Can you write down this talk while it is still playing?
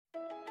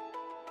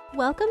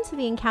Welcome to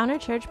the Encounter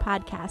Church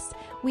podcast.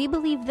 We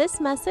believe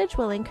this message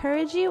will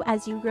encourage you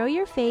as you grow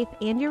your faith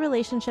and your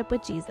relationship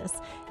with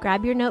Jesus.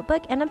 Grab your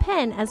notebook and a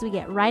pen as we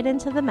get right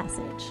into the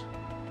message.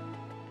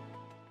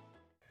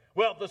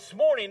 Well, this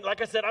morning,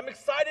 like I said, I'm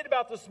excited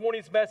about this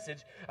morning's message.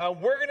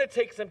 We're going to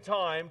take some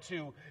time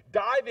to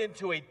dive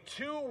into a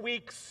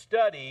 2-week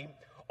study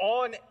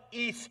on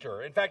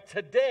Easter. In fact,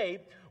 today,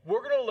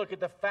 we're going to look at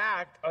the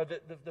fact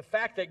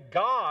that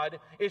God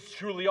is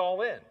truly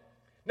all in.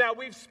 Now,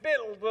 we've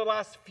spent the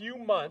last few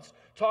months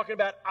talking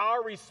about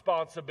our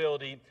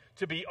responsibility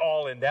to be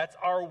all in. That's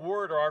our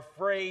word or our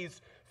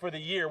phrase for the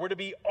year. We're to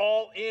be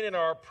all in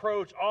our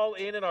approach, all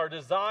in our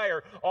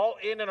desire, all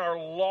in our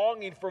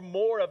longing for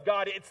more of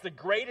God. It's the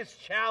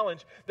greatest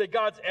challenge that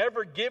God's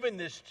ever given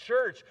this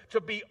church, to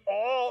be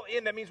all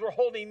in. That means we're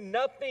holding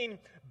nothing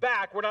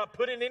back. We're not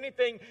putting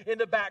anything in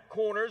the back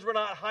corners. We're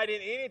not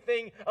hiding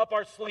anything up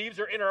our sleeves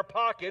or in our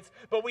pockets,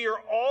 but we are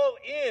all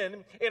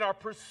in our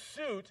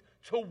pursuit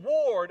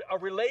toward a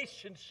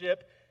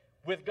relationship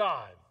with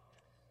God.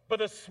 But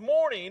this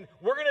morning,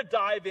 we're going to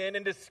dive in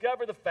and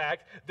discover the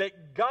fact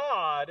that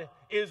God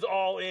is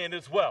all in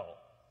as well.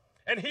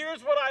 And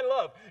here's what I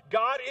love.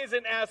 God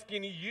isn't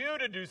asking you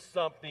to do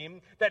something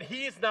that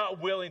He's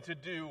not willing to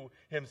do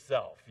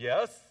Himself.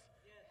 Yes?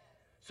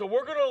 So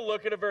we're going to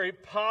look at a very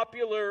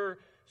popular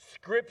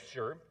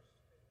scripture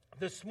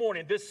this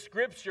morning. This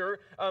scripture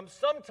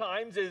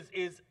sometimes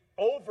is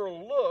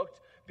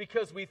overlooked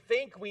because we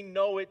think we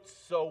know it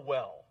so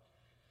well.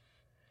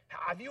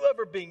 Have you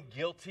ever been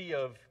guilty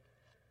of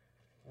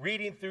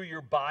reading through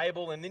your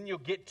Bible and then you'll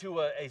get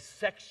to a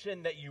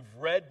section that you've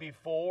read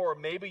before, or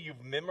maybe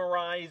you've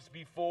memorized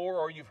before,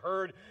 or you've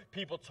heard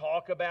people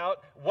talk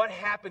about? What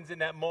happens in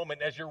that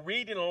moment? As you're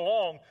reading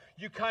along,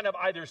 you kind of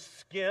either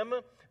skim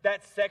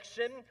that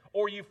section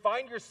or you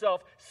find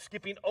yourself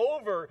skipping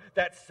over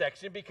that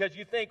section because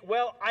you think,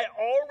 well, I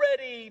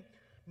already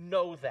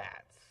know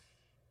that.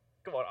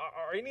 Come on,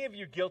 are any of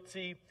you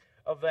guilty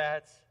of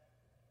that?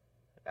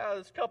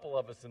 There's a couple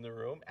of us in the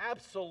room.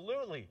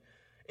 Absolutely.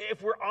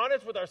 If we're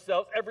honest with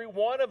ourselves, every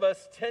one of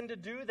us tend to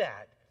do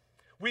that.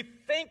 We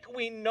think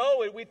we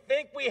know it. We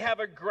think we have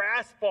a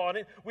grasp on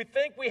it. We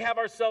think we have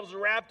ourselves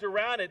wrapped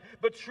around it.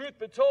 But truth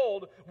be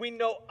told, we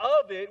know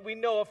of it. We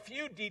know a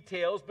few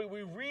details, but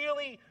we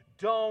really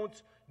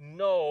don't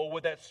know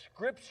what that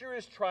scripture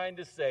is trying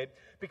to say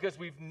because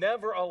we've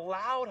never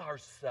allowed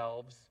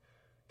ourselves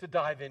to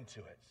dive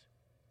into it.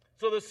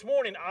 So this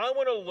morning, I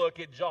want to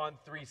look at John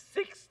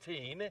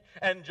 3:16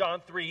 and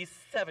John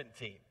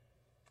 3:17.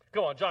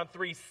 Go on, John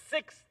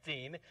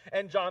 3:16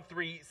 and John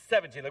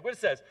 3:17. Look what it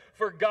says.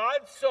 For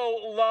God so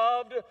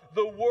loved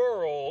the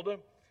world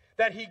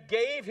that He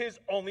gave His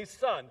only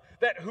Son,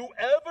 that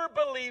whoever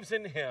believes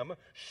in Him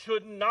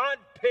should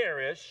not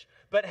perish,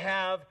 but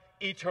have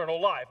eternal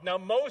life. Now,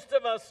 most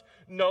of us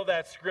know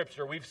that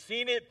scripture. We've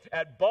seen it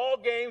at ball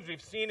games. We've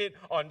seen it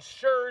on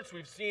shirts.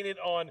 We've seen it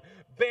on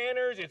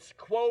banners. It's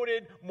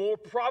quoted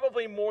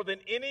probably more than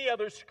any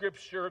other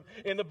scripture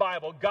in the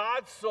Bible.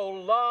 God so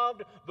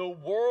loved the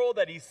world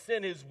that He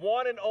sent His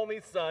one and only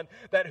Son,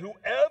 that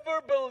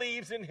whoever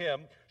believes in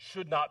Him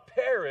should not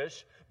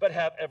perish, but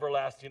have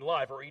everlasting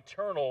life, or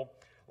eternal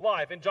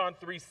life. And John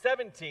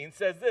 3:17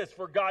 says this,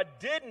 for God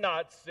did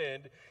not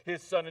send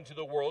His Son into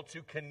the world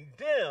to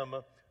condemn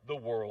the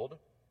world,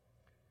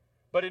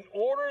 but in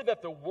order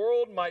that the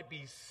world might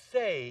be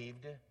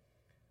saved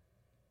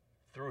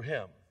through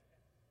Him.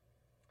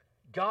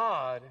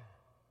 God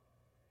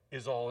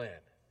is all in.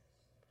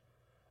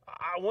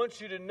 I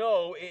want you to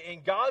know,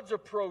 in God's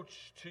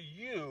approach to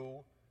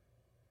you,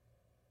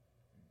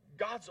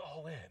 God's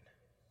all in.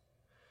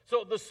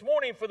 So this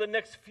morning, for the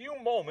next few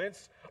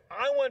moments,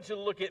 I want to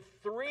look at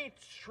 3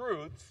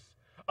 truths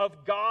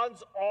of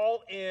God's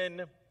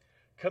all-in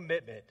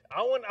commitment.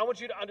 I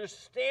want you to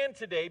understand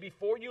today,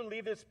 before you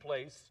leave this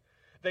place,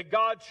 that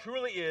God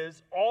truly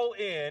is all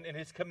in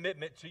His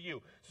commitment to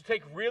you. So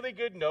take really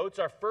good notes.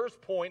 Our first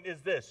point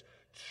is this.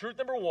 Truth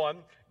number 1,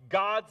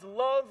 God's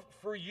love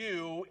for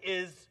you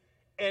is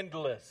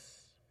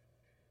endless.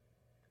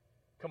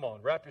 Come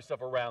on, wrap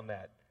yourself around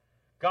that.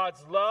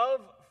 God's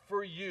love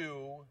for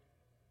you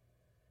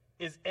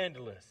is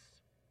endless.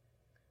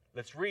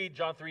 Let's read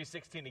John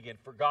 3:16 again.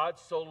 For God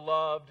so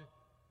loved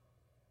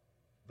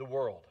the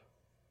world.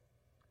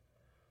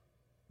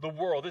 The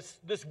world.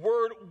 This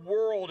word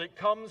world, it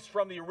comes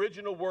from the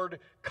original word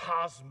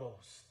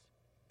cosmos.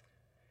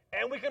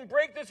 And we can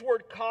break this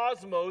word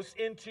cosmos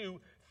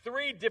into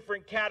 3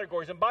 different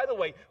categories. And by the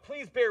way,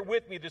 please bear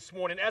with me this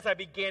morning. As I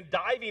began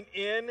diving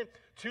in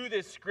to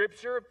this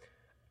scripture,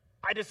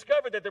 I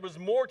discovered that there was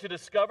more to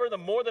discover. The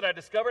more that I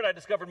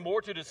discovered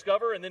more to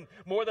discover. And then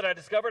more that I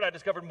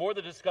discovered more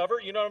to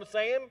discover. You know what I'm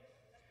saying?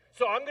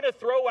 So I'm going to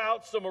throw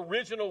out some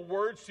original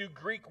words,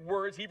 Greek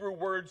words, Hebrew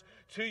words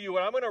to you,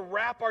 and I'm going to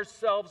wrap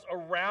ourselves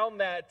around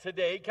that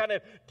today, kind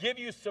of give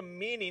you some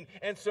meaning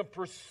and some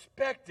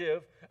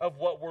perspective of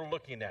what we're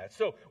looking at.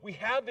 So we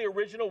have the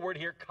original word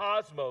here,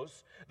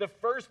 cosmos. The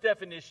first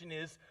definition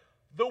is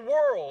the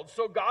world.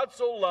 So God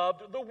so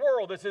loved the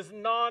world. This is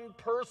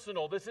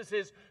non-personal. This is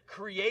his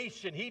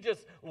creation. He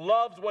just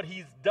loves what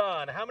he's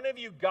done. How many of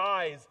you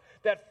guys,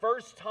 that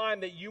first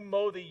time that you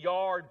mow the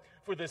yard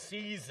for the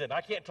season,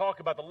 I can't talk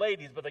about the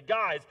ladies, but the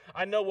guys,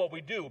 I know what we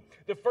do.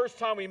 The first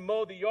time we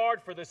mow the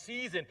yard for the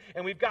season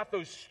and we've got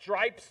those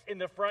stripes in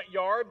the front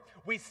yard,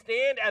 we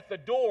stand at the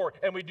door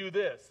and we do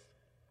this.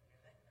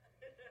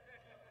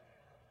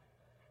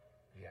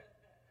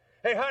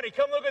 Hey, honey,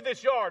 come look at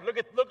this yard. Look,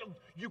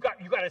 you got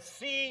to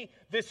see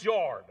this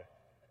yard.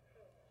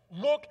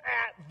 Look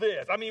at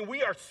this. I mean,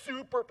 we are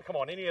super, come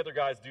on, any other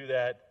guys do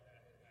that?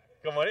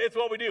 Come on, it's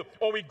what we do.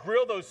 Or we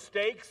grill those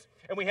steaks,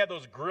 and we have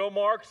those grill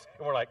marks,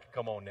 and we're like,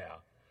 come on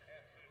now.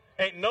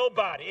 Ain't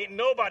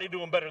nobody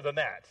doing better than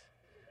that,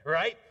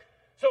 right?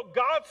 So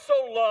God so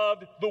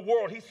loved the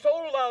world. He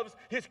so loves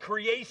his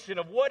creation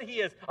of what he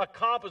has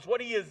accomplished, what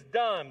he has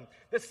done.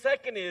 The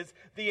second is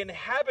the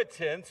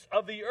inhabitants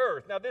of the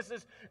earth. Now this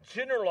is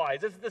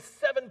generalized. This is the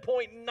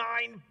 7.9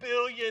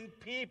 billion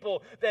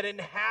people that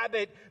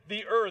inhabit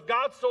the earth.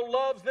 God so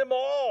loves them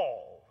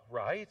all,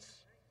 right?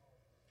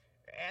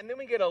 And then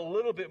we get a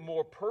little bit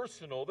more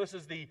personal. This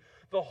is the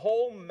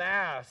whole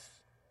mass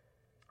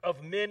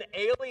of men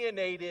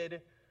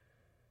alienated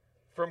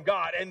from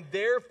God and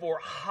therefore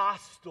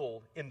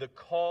hostile in the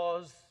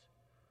cause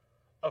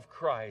of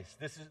Christ.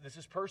 This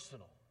is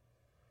personal.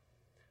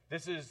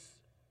 This is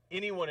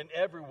anyone and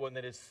everyone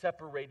that has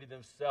separated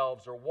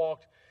themselves or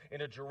walked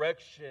in a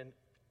direction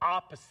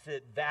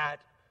opposite that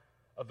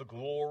of the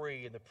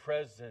glory and the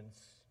presence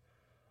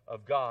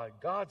of God.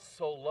 God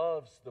so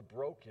loves the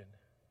broken.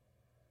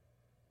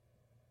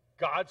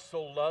 God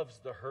so loves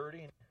the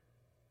hurting.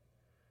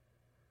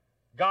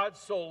 God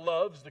so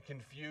loves the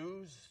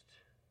confused.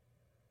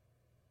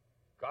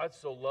 God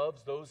so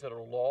loves those that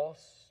are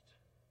lost.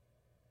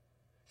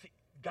 See,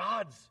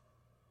 God's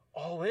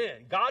all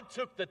in. God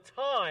took the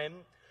time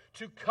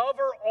to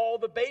cover all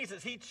the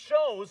bases. He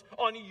chose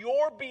on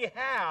your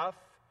behalf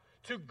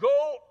to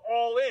go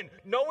all in,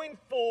 knowing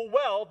full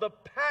well the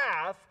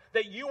path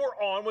that you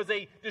were on was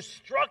a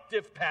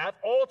destructive path,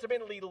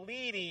 ultimately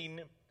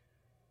leading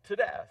to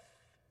death.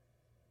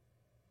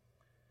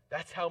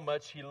 That's how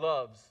much he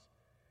loves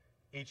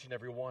each and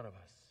every one of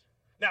us.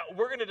 Now,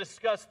 we're going to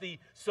discuss the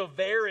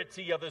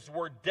severity of this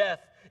word death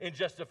in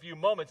just a few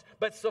moments,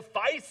 but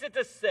suffice it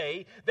to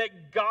say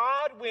that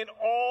God went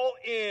all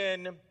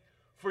in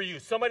for you.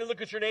 Somebody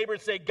look at your neighbor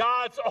and say,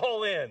 God's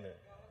all in.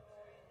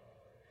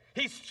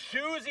 He's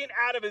choosing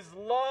out of his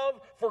love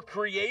for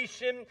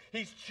creation.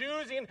 He's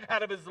choosing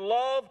out of his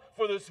love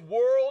for this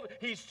world.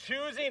 He's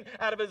choosing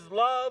out of his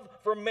love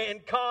for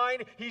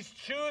mankind. He's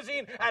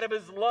choosing out of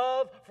his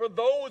love for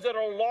those that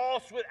are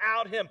lost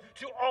without him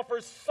to offer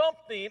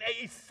something,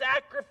 a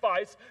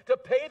sacrifice to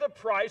pay the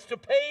price, to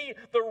pay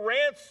the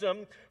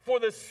ransom for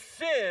the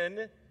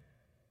sin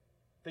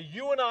that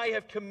you and I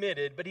have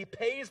committed. But he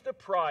pays the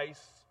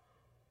price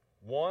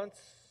once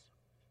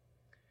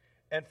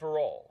and for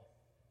all.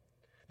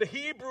 The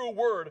Hebrew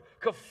word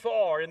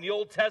kafar in the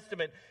Old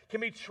Testament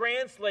can be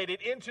translated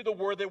into the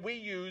word that we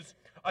use,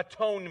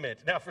 atonement.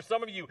 Now, for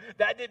some of you,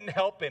 that didn't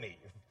help any.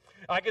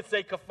 I could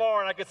say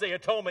kafar and I could say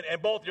atonement,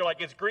 and both you're like,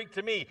 it's Greek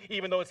to me,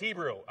 even though it's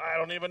Hebrew. I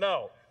don't even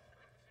know.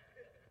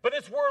 But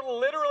this word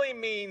literally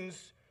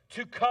means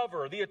to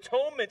cover. The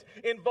atonement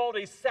involved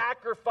a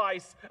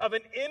sacrifice of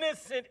an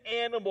innocent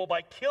animal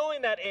by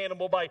killing that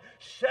animal, by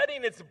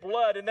shedding its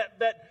blood, and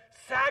that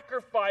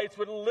sacrifice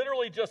would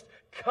literally just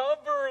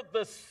cover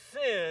the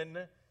sin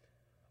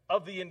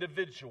of the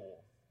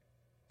individual.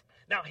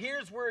 Now,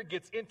 here's where it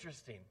gets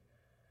interesting.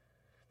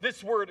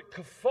 This word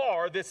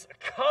kafar, this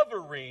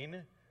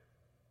covering,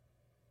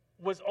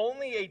 was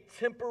only a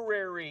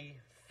temporary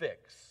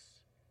fix.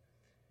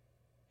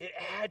 It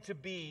had to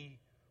be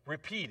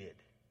repeated.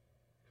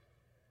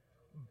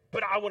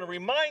 But I want to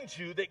remind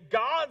you that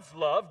God's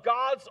love,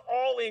 God's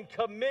all-in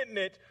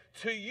commitment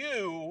to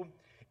you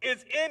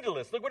is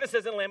endless. Look what it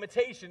says in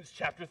Lamentations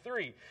chapter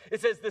 3.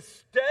 It says the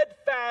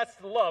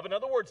steadfast love, in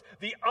other words,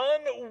 the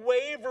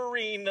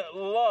unwavering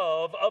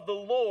love of the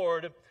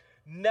Lord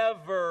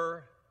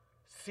never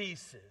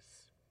ceases.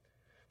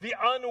 The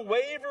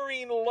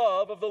unwavering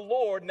love of the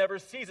Lord never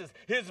ceases.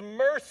 His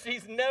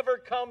mercies never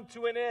come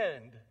to an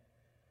end.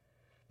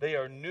 They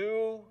are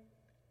new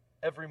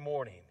every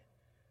morning.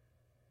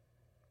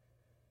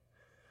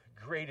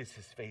 Great is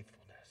his faithfulness.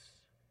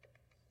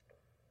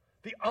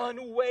 The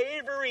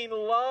unwavering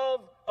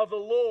love of the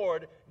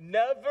Lord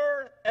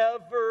never,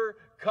 ever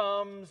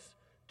comes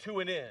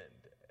to an end.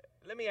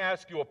 Let me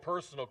ask you a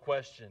personal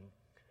question.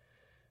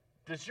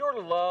 Does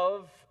your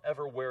love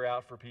ever wear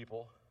out for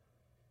people?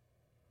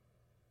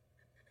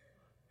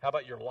 How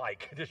about your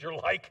like? Does your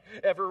like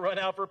ever run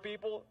out for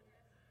people?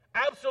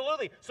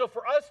 Absolutely. So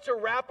for us to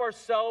wrap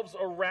ourselves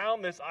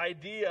around this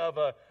idea of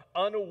a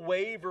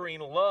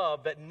unwavering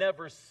love that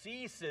never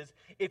ceases,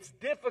 it's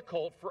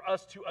difficult for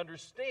us to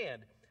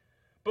understand.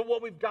 But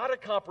what we've got to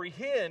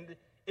comprehend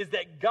is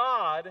that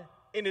God,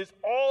 in his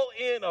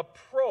all-in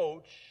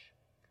approach,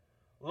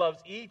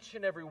 loves each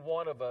and every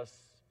one of us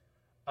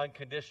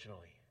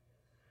unconditionally.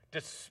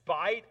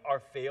 despite our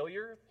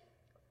failure,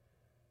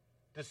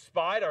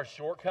 despite our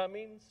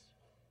shortcomings,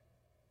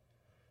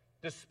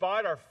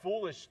 despite our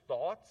foolish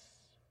thoughts,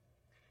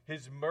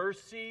 His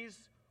mercies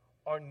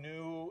are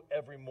new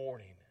every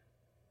morning.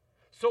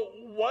 So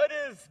what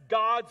does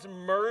God's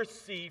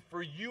mercy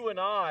for you and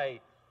I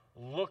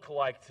look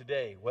like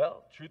today?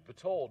 Well, truth be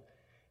told,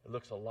 it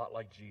looks a lot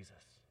like Jesus.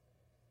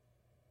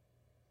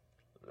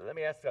 Let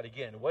me ask that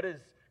again. What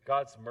is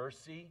God's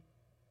mercy,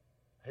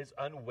 His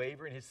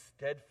unwavering, His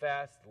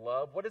steadfast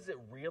love? What does it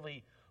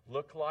really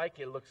look like?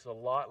 It looks a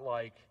lot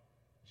like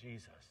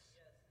Jesus.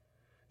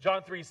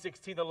 John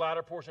 3:16, the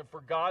latter portion,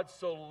 for God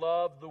so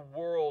loved the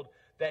world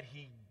that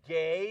He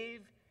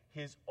gave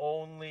His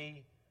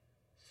only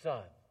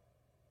Son.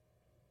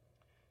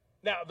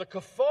 Now, the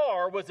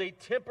kafar was a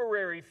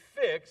temporary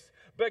fix,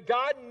 but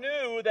God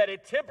knew that a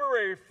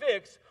temporary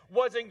fix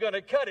wasn't going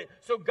to cut it.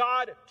 So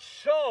God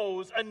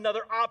chose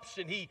another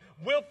option. He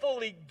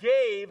willfully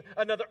gave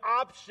another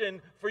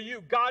option for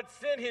you. God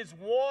sent His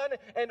one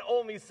and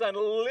only Son.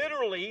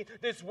 Literally,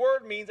 this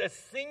word means a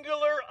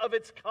singular of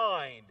its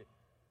kind.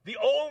 The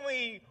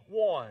only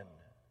one.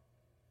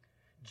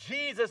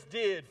 Jesus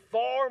did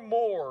far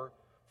more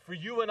for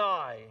you and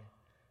I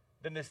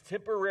than this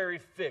temporary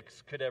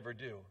fix could ever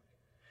do.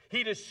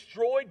 He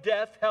destroyed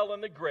death, hell,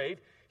 and the grave.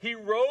 He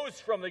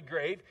rose from the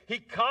grave. He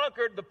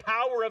conquered the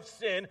power of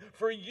sin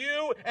for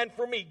you and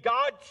for me.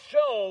 God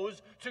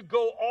chose to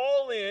go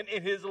all in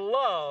His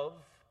love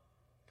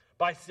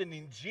by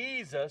sending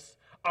Jesus,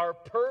 our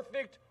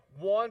perfect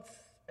once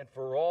and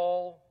for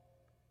all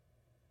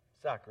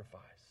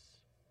sacrifice.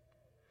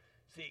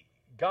 See,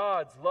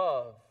 God's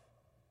love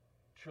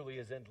truly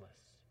is endless.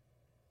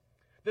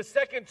 The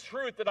second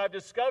truth that I've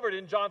discovered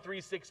in John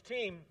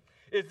 3:16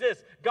 is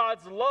this: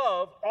 God's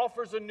love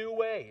offers a new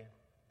way.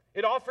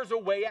 It offers a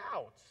way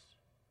out.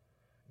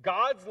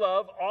 God's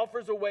love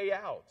offers a way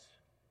out.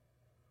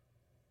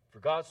 For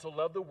God so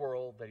loved the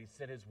world that He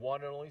sent His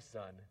one and only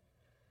Son,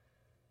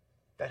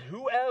 that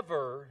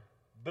whoever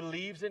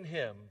believes in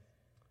Him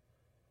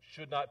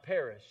should not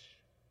perish,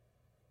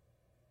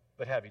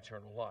 but have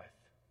eternal life.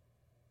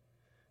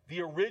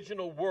 The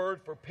original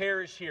word for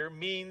perish here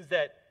means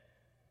that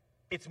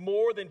it's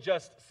more than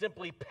just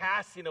simply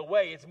passing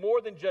away. It's more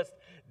than just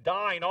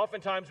dying.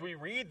 Oftentimes we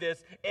read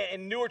this,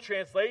 and newer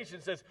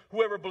translation says,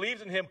 whoever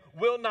believes in Him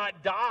will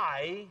not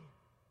die.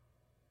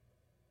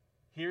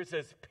 Here it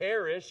says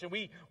perish, and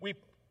we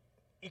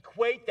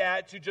equate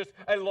that to just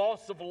a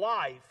loss of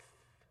life.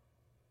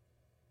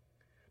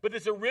 But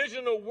this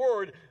original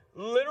word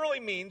literally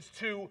means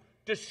to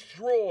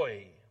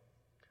destroy.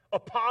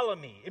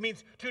 Apollemy. It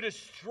means to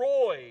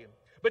destroy.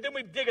 But then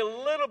we dig a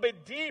little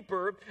bit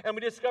deeper, and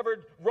we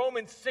discovered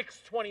Romans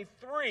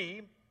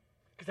 6:23,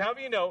 because how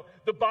do you know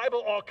the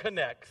Bible all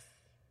connects?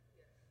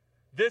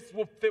 This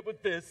will fit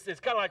with this.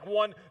 It's kind of like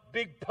one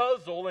big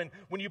puzzle, and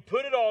when you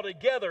put it all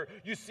together,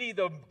 you see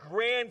the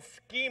grand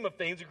scheme of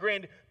things, a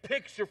grand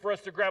picture for us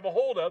to grab a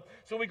hold of.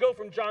 So we go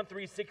from John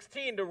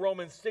 3:16 to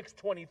Romans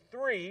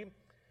 6:23,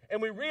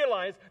 and we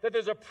realize that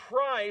there's a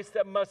price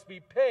that must be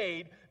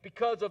paid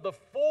because of the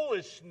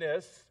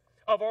foolishness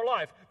of our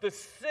life, the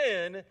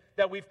sin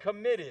that we've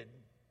committed.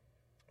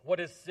 What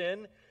is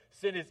sin?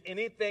 Sin is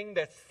anything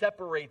that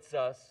separates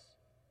us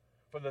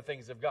from the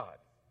things of God.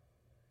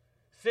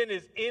 Sin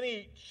is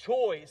any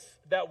choice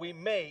that we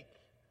make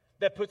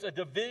that puts a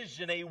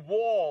division, a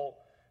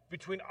wall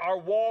between our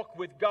walk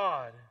with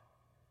God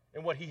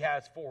and what He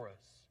has for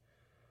us.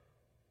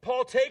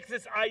 Paul takes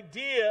this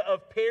idea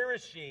of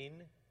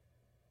perishing,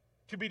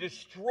 to be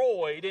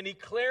destroyed, and he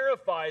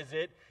clarifies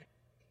it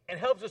and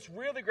helps us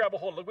really grab a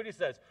hold. Look what he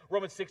says,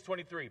 Romans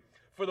 6:23.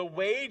 For the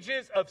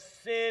wages of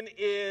sin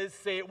is,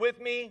 say it with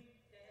me,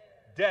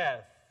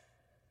 death.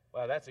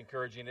 Wow, that's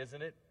encouraging,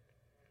 isn't it?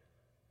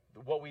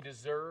 What we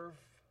deserve,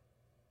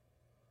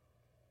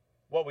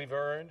 what we've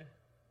earned,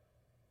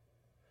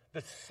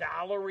 the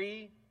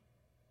salary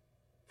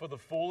for the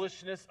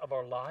foolishness of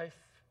our life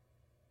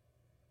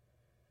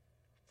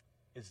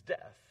is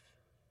death.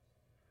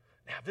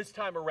 Now, this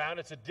time around,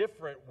 it's a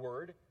different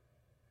word.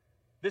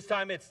 This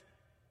time it's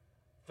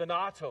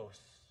thanatos.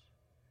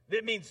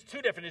 It means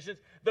two definitions: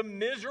 the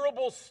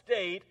miserable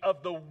state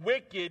of the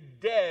wicked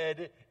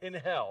dead in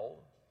hell,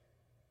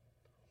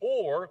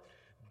 or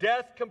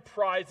death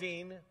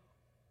comprising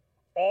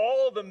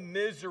all the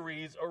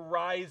miseries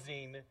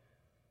arising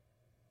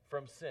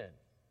from sin.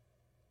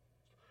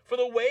 For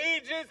the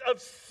wages of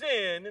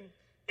sin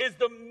is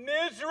the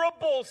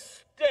miserable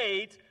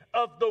state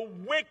of the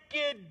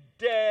wicked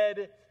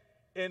dead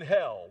in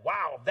hell.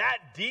 Wow, that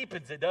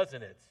deepens it,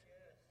 doesn't it?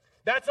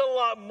 That's a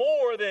lot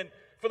more than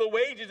for the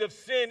wages of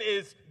sin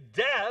is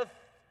death,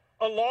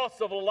 a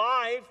loss of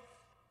life.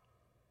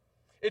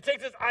 It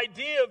takes this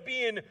idea of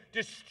being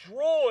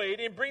destroyed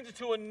and brings it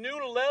to a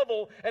new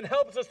level and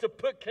helps us to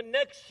put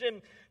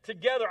connection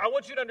together. I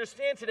want you to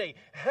understand today,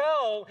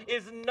 hell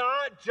is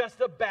not just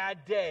a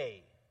bad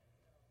day.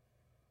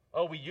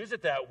 Oh, we use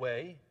it that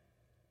way.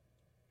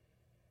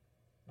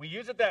 We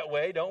use it that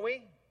way, don't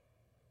we?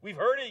 We've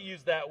heard it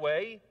used that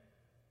way.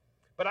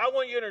 But I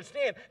want you to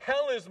understand,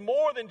 hell is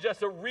more than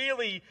just a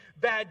really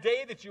bad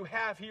day that you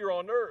have here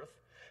on earth.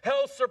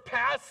 Hell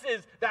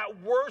surpasses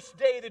that worst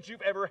day that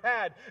you've ever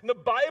had. And the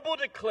Bible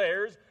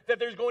declares that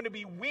there's going to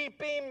be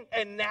weeping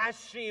and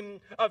gnashing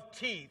of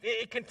teeth.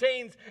 It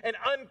contains an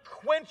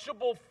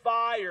unquenchable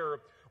fire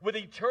with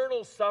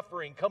eternal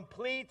suffering,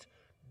 complete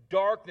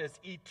darkness,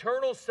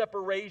 eternal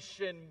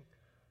separation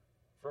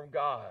from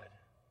God.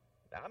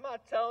 Now, I'm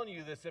not telling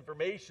you this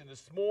information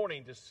this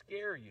morning to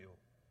scare you,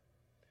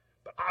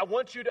 but I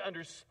want you to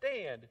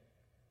understand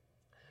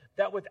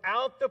that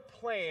without the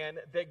plan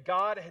that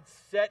God had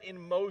set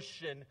in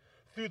motion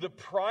through the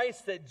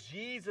price that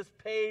Jesus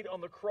paid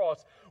on the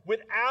cross,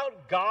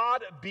 without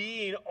God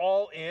being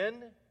all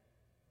in,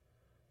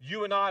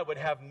 you and I would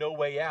have no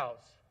way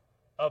out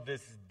of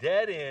this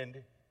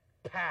dead-end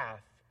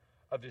path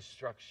of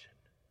destruction.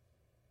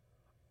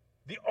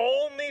 The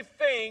only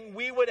thing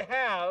we would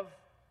have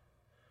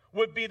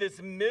would be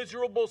this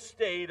miserable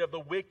state of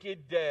the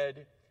wicked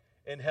dead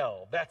in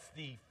hell. That's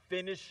the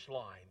finish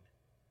line.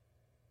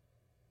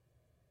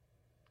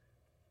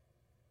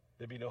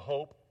 There'd be no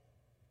hope.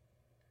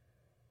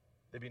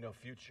 There'd be no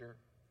future.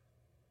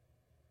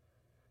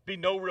 Be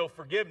no real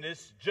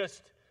forgiveness,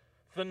 just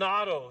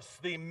thanatos,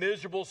 the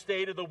miserable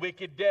state of the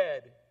wicked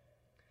dead.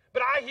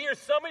 But I hear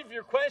some of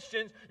your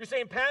questions. You're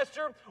saying,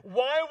 Pastor,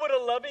 why would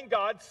a loving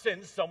God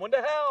send someone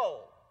to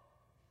hell?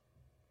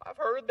 I've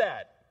heard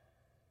that.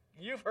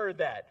 You've heard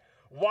that.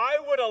 Why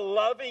would a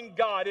loving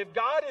God, if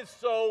God is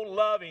so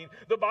loving,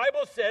 the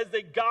Bible says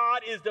that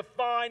God is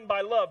defined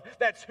by love.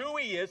 That's who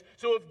He is.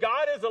 So if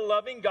God is a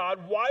loving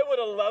God, why would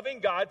a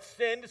loving God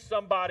send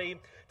somebody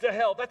to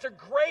hell? That's a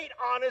great,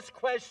 honest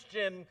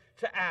question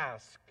to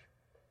ask.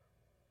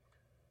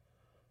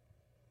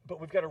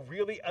 But we've got to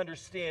really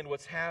understand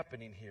what's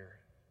happening here.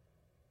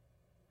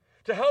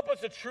 To help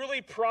us to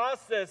truly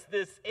process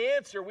this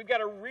answer, we've got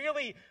to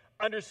really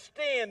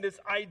understand this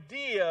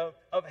idea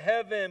of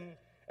heaven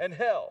and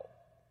hell.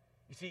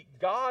 You see,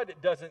 God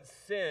doesn't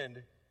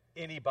send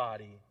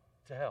anybody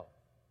to hell.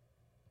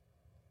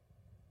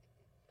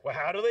 Well,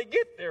 how do they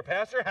get there,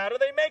 Pastor? How do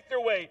they make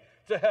their way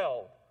to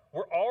hell?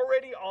 We're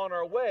already on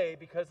our way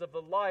because of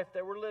the life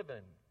that we're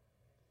living.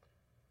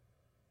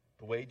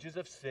 The wages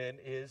of sin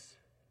is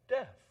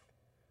death.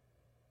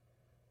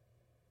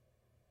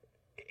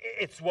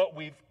 It's what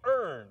we've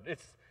earned.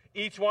 It's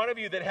each one of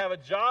you that have a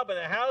job in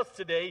the house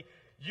today,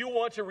 you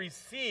want to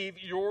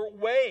receive your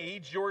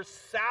wage, your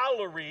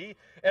salary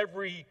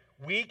every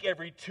week,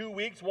 every 2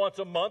 weeks, once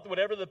a month,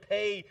 whatever the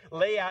pay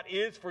layout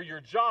is for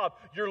your job.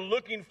 You're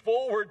looking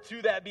forward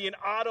to that being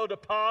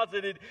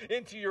auto-deposited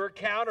into your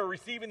account or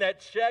receiving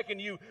that check,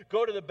 and you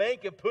go to the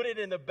bank and put it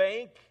in the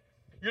bank.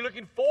 You're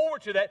looking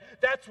forward to that.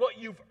 That's what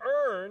you've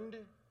earned.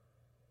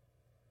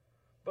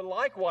 But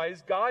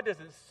likewise, God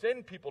doesn't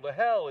send people to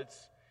hell.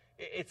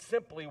 It's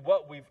simply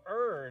what we've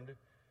earned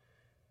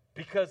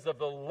because of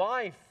the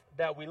life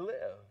that we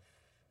live.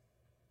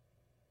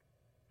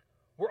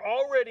 We're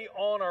already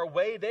on our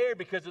way there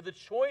because of the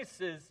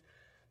choices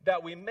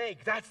that we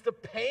make. That's the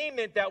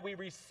payment that we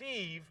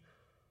receive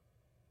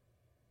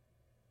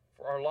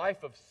for our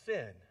life of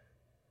sin.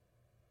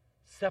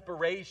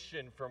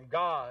 Separation from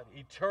God,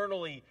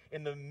 eternally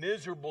in the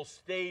miserable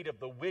state of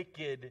the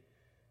wicked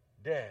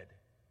dead.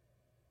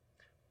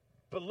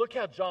 But look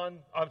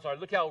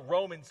how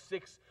Romans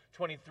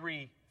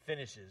 6:23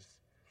 finishes.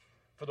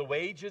 For the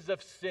wages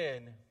of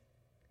sin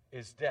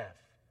is death.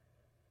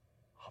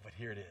 Oh, but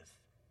here it is.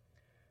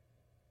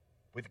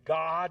 With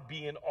God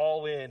being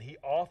all in, He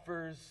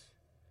offers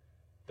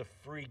the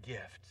free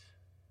gift.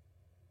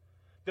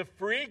 The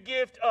free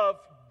gift of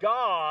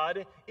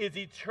God is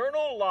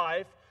eternal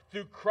life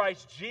through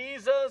Christ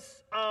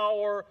Jesus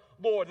our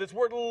Lord. This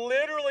word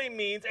literally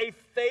means a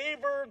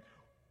favor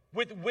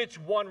with which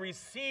one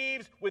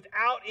receives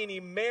without any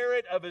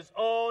merit of his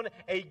own,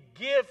 a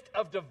gift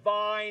of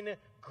divine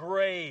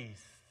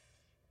grace.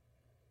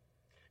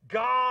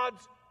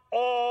 God's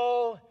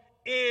all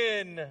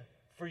in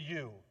for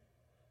you.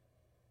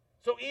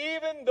 So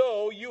even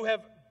though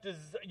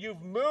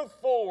you've moved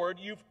forward,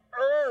 you've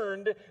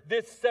earned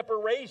this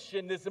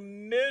separation, this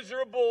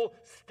miserable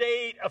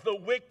state of the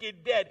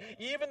wicked dead,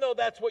 even though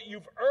that's what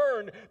you've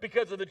earned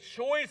because of the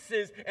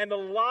choices and the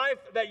life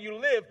that you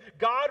live,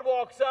 God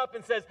walks up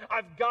and says,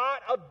 I've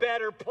got a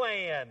better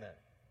plan.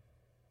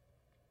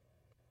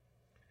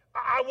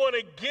 I want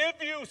to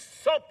give you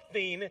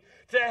something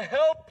to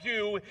help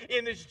you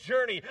in this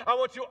journey. I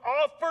want to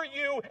offer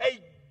you a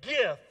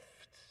gift.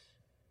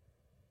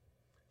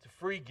 It's a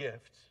free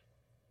gift.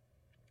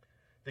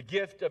 The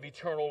gift of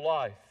eternal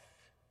life.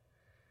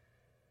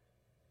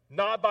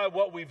 Not by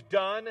what we've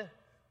done,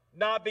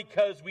 not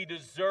because we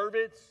deserve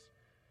it,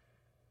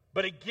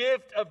 but a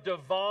gift of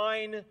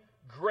divine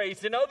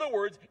grace. In other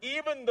words,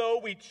 even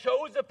though we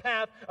chose a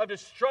path of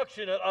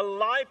destruction, a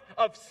life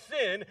of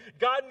sin,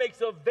 God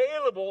makes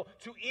available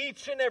to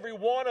each and every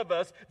one of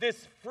us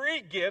this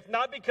free gift,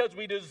 not because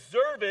we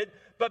deserve it,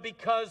 but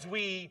because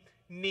we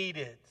need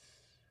it.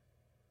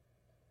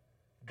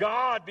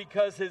 God,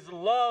 because his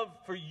love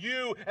for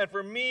you and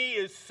for me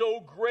is so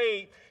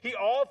great, he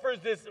offers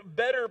this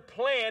better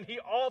plan. He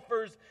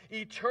offers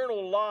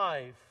eternal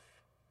life.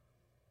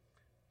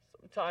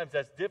 Sometimes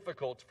that's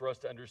difficult for us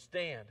to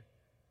understand.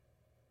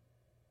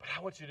 But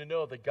I want you to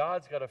know that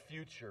God's got a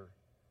future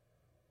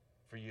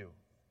for you.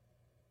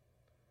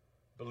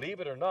 Believe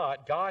it or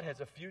not, God has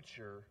a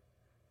future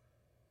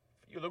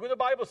for you. Look what the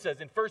Bible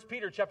says in 1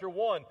 Peter chapter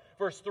 1,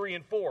 verse 3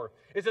 and 4.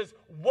 It says,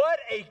 what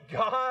a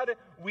God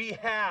we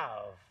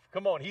have.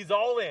 Come on, he's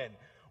all in.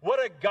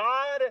 What a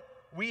God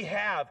we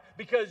have.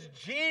 Because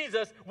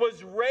Jesus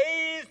was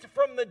raised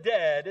from the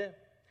dead,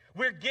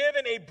 we're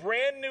given a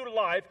brand new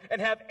life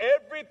and have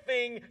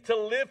everything to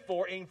live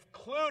for,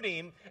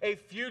 including a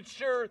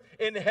future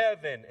in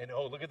heaven. And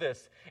oh, look at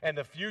this. And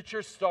the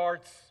future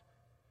starts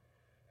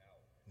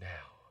now.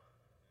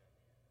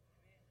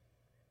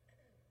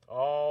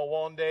 Oh,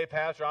 one day,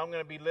 Pastor, I'm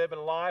going to be living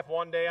life.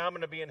 One day I'm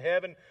going to be in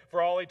heaven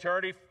for all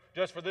eternity.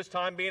 Just for this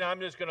time being, I'm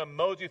just going to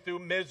mosey through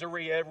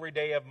misery every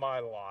day of my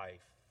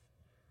life.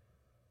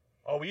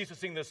 Oh, we used to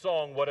sing this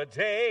song, what a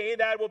day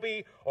that will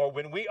be, or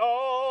when we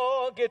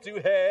all get to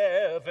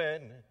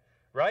heaven,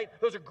 right?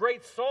 Those are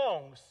great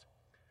songs.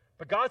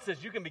 But God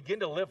says you can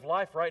begin to live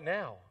life right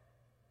now.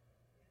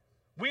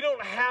 We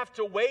don't have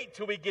to wait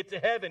till we get to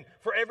heaven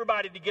for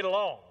everybody to get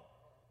along.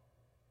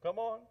 Come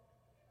on.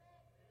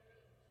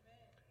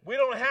 We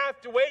don't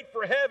have to wait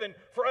for heaven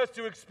for us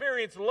to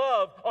experience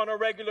love on a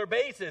regular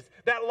basis.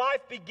 That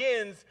life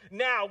begins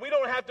now. We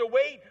don't have to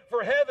wait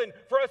for heaven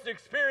for us to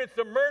experience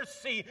the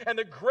mercy and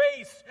the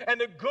grace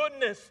and the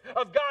goodness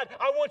of God.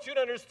 I want you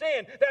to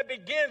understand that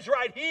begins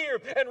right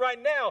here and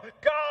right now.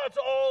 God's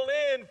all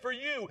in for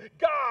you.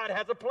 God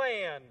has a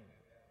plan.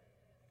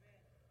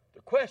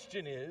 The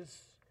question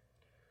is,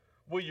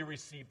 will you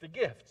receive the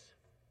gift?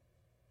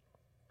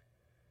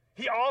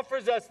 He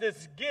offers us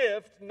this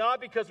gift not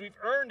because we've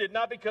earned it,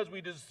 not because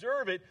we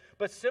deserve it,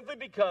 but simply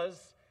because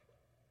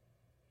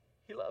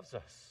he loves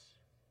us.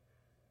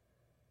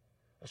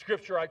 A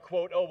scripture I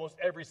quote almost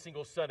every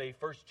single Sunday,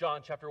 1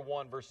 John chapter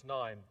 1, verse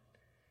 9.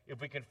 If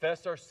we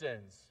confess our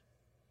sins,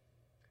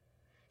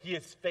 he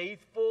is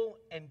faithful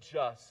and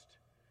just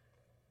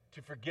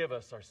to forgive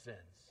us our sins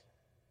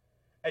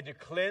and to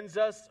cleanse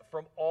us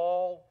from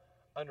all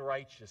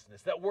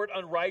unrighteousness. That word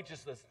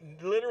unrighteousness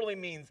literally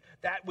means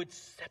that which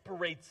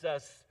separates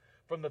us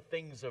from the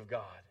things of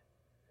God.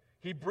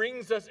 He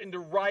brings us into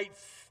right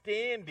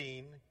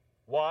standing.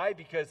 Why?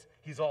 Because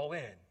he's all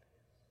in.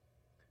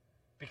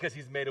 Because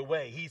he's made a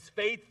way. He's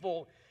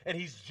faithful and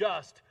he's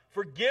just.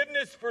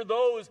 Forgiveness for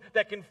those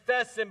that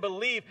confess and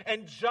believe,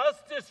 and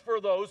justice for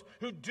those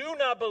who do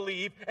not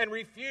believe and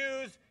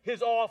refuse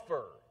his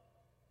offer.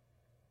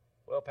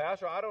 Well,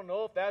 Pastor, I don't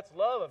know if that's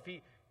love.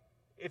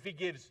 If he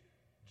gives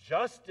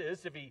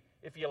justice,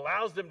 if he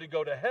allows them to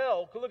go to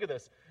hell. Look at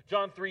this.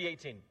 John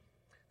 3:18.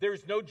 There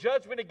is no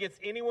judgment against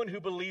anyone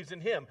who believes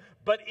in him,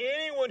 but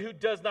anyone who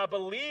does not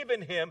believe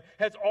in him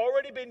has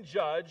already been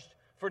judged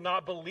for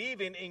not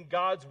believing in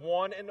God's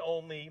one and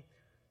only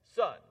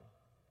Son.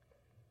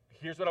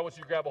 Here's what I want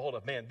you to grab a hold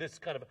of. Man, this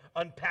kind of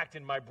unpacked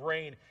in my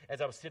brain as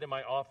I was sitting in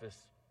my office.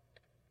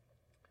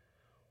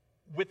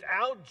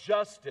 Without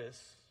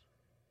justice,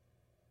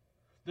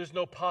 there's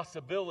no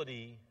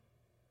possibility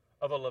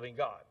of a loving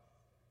God.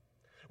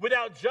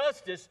 Without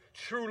justice,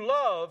 true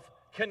love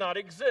cannot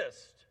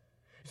exist.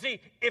 See,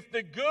 if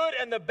the good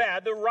and the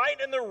bad, the right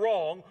and the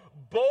wrong,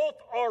 both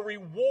are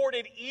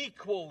rewarded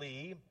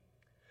equally,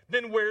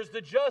 then where's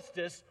the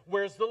justice?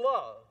 Where's the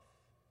love?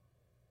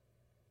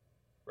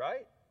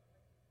 Right?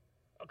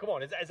 Oh, come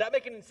on, is that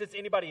making sense to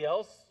anybody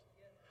else?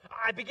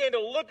 I began to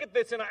look at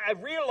this and I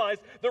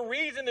realized the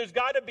reason there's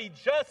got to be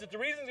justice, the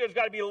reason there's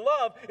got to be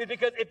love is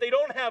because if they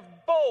don't have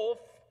both,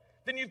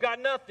 then you've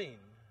got nothing.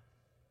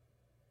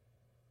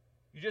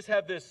 You just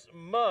have this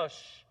mush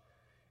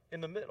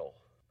in the middle.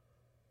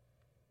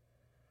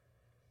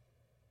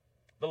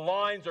 The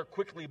lines are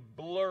quickly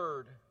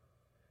blurred,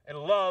 and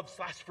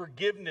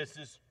love/forgiveness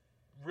is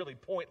really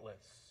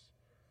pointless.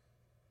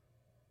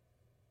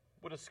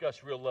 We'll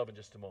discuss real love in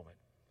just a moment.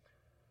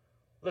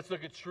 Let's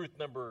look at truth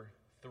number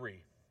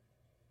 3.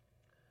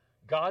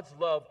 God's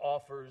love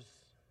offers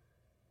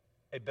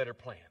a better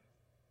plan.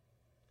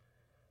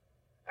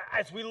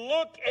 As we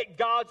look at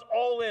God's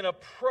all-in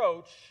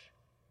approach,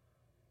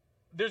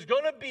 there's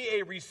going to be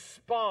a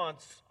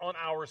response on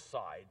our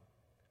side.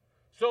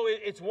 So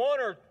it's one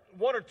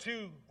or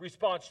two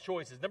response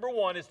choices. Number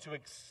 1 is to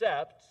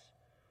accept.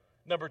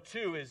 Number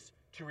 2 is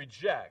to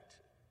reject.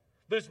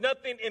 There's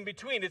nothing in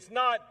between. It's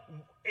got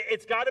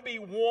to be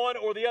one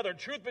or the other.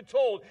 Truth be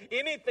told,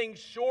 anything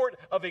short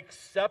of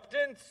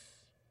acceptance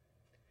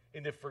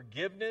in the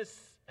forgiveness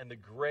and the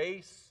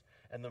grace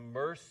and the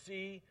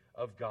mercy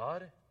of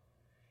God,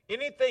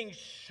 anything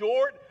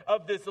short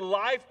of this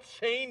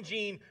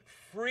life-changing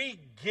free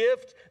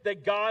gift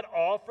that God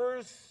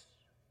offers,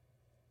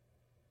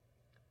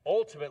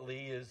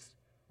 ultimately is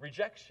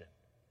rejection.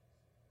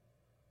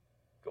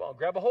 Come on,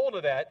 grab a hold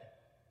of that.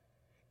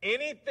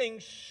 Anything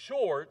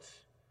short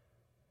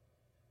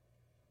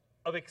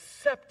of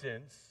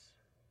acceptance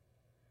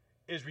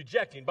is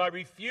rejecting. By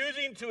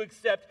refusing to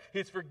accept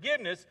his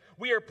forgiveness,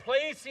 we are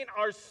placing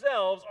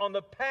ourselves on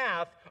the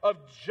path of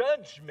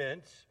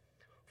judgment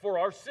for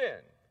our sin.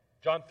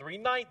 John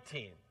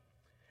 3:19.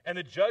 And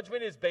the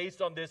judgment is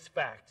based on this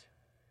fact.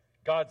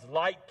 God's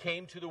light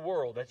came to the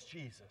world. That's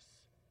Jesus.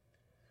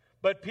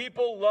 But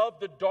people love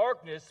the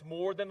darkness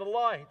more than the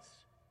light,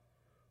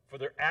 for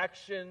their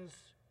actions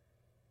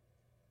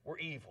were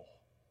evil.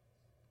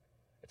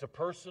 It's a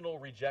personal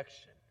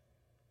rejection.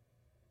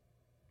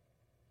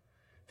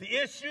 The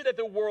issue that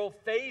the world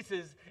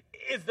faces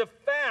is the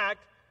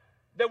fact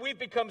that we've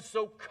become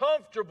so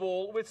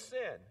comfortable with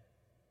sin.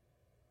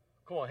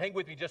 Come on, hang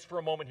with me just for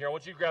a moment here. I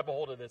want you to grab a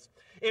hold of this.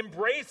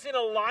 Embracing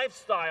a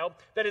lifestyle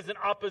that is in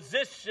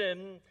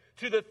opposition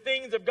to the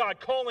things of God,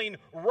 calling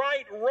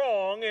right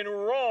wrong and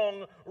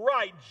wrong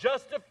right,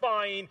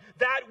 justifying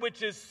that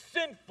which is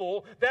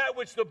sinful, that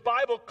which the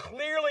Bible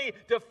clearly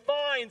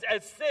defines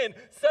as sin,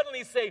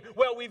 suddenly say,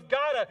 well, we've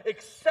got to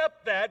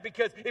accept that,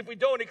 because if we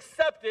don't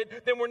accept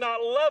it, then we're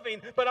not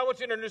loving. But I want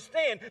you to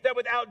understand that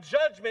without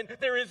judgment,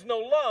 there is no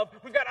love.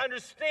 We've got to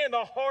understand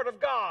the heart of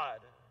God.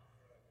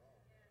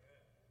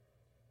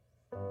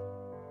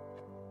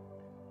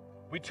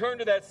 We turn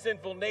to that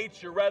sinful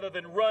nature rather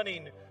than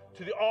running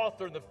to the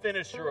author and the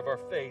finisher of our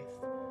faith.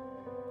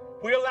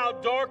 We allow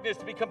darkness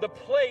to become the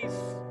place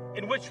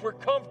in which we're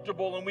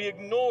comfortable, and we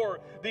ignore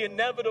the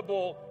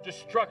inevitable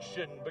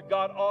destruction. But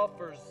God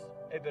offers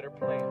a better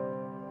plan.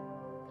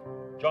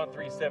 John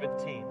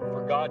 3:17,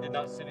 for God did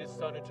not send his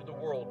Son into the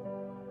world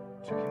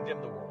to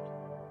condemn the world,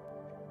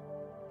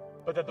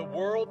 but that the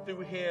world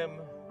through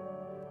him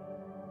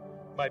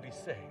might be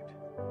saved.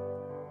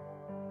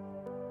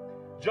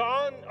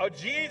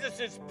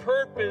 Jesus'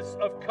 purpose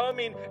of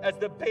coming as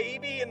the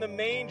baby in the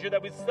manger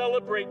that we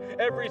celebrate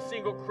every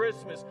single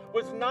Christmas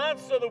was not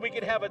so that we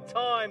could have a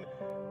time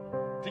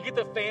to get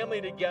the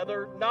family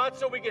together, not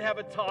so we could have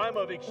a time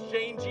of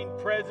exchanging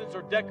presents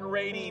or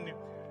decorating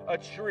a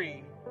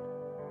tree.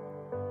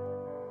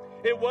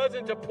 It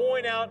wasn't to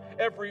point out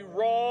every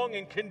wrong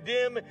and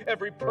condemn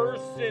every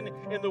person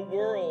in the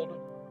world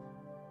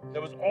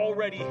that was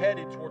already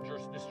headed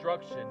towards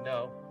destruction.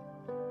 No.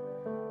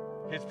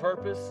 His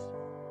purpose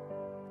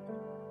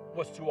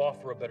was to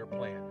offer a better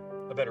plan,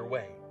 a better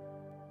way.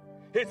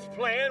 His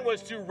plan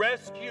was to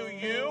rescue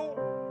you,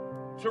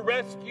 to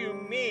rescue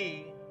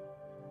me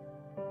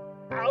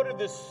out of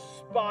this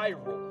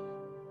spiral,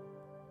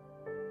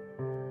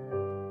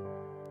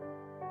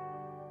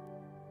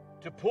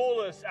 to pull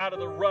us out of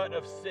the rut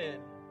of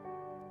sin,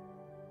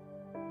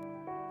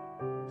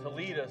 to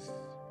lead us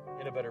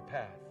in a better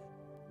path.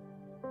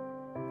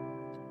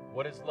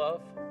 What is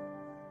love?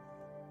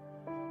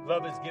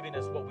 Love is giving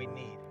us what we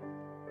need.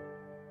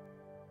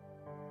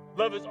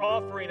 Love is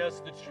offering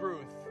us the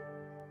truth.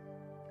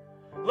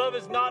 Love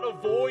is not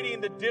avoiding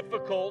the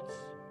difficult,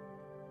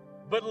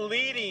 but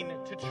leading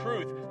to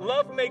truth.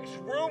 Love makes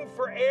room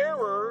for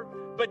error,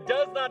 but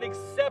does not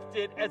accept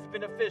it as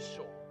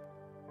beneficial.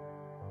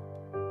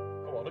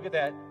 Come on, look at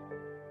that.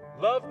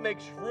 Love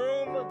makes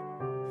room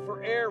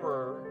for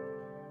error,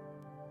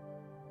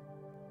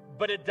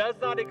 but it does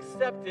not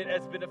accept it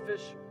as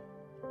beneficial.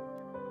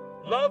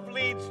 Love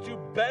leads to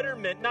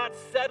betterment, not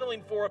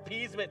settling for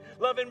appeasement.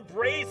 Love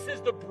embraces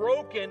the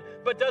broken,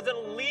 but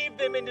doesn't leave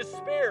them in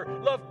despair.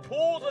 Love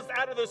pulls us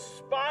out of the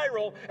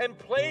spiral and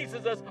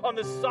places us on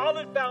the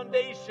solid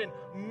foundation,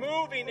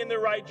 moving in the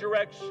right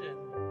direction.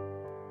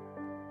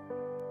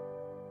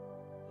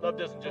 Love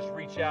doesn't just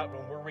reach out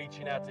when we're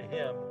reaching out to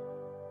Him.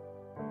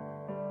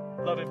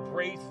 Love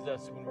embraces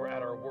us when we're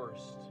at our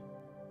worst.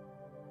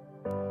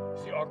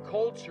 See, our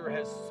culture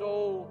has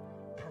so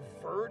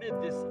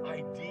perverted this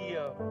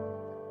idea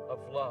of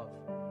love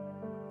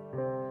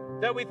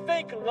that we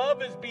think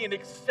love is being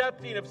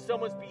accepting of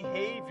someone's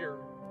behavior,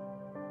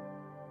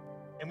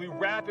 and we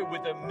wrap it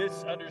with a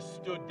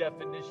misunderstood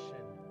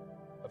definition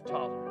of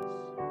tolerance.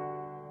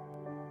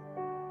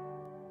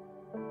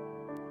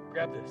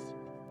 Grab this.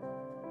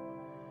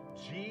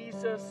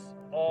 Jesus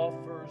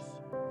offers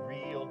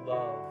real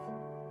love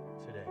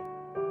today.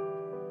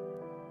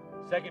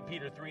 2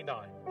 Peter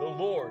 3:9. The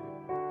Lord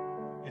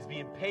is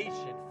being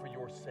patient for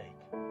your sake.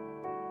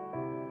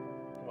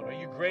 Come on, are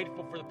you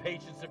grateful for the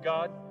patience of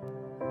God?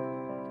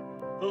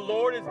 The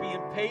Lord is being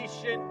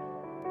patient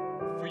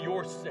for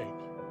your sake.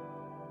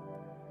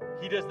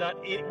 He does not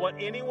want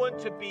anyone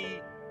to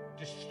be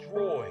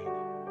destroyed,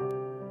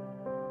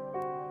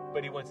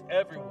 but He wants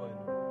everyone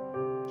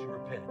to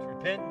repent.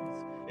 Repentance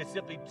is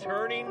simply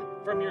turning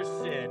from your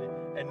sin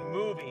and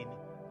moving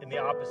in the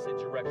opposite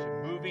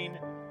direction, moving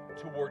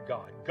toward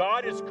God.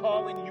 God is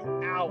calling you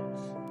out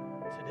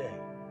today.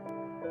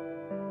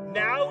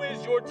 Now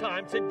is your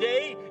time.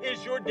 Today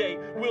is your day.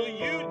 Will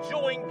you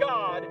join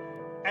God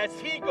as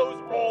He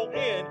goes all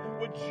in?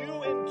 Would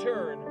you in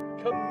turn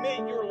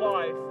commit your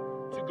life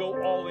to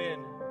go all in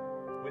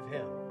with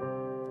Him?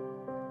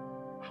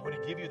 I want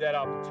to give you that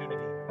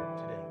opportunity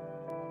today.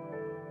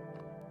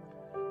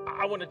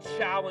 I want to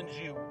challenge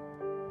you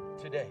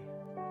today.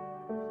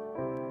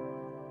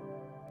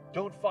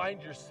 Don't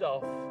find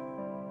yourself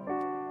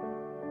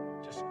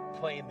just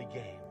playing the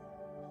game.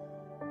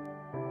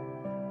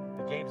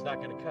 name's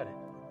not going to cut it.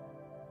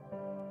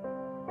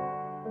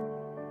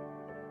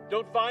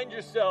 Don't find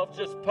yourself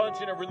just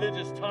punching a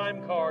religious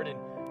time card and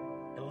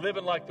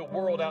living like the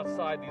world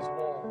outside these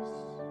walls.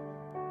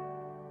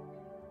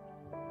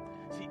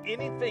 See,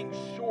 anything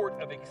short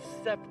of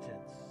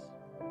acceptance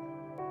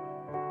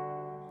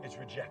is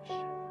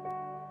rejection.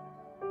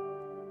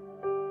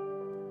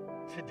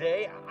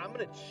 Today, I'm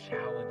going to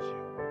challenge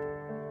you.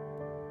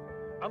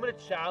 I'm going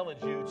to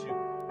challenge you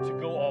to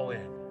go all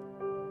in.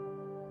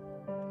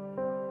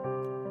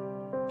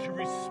 To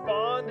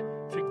respond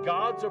to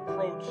God's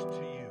approach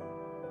to you.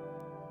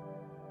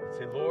 And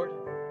say, Lord,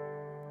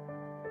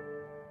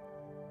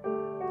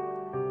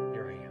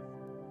 here I am.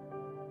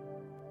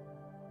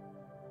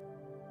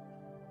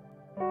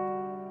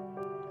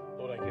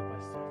 Lord, I give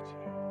myself to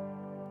you.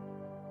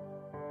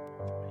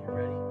 Are you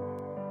ready?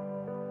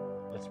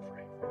 Let's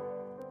pray.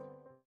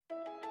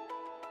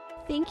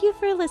 Thank you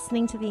for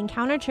listening to the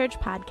Encounter Church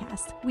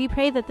podcast. We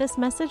pray that this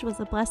message was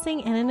a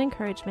blessing and an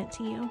encouragement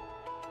to you.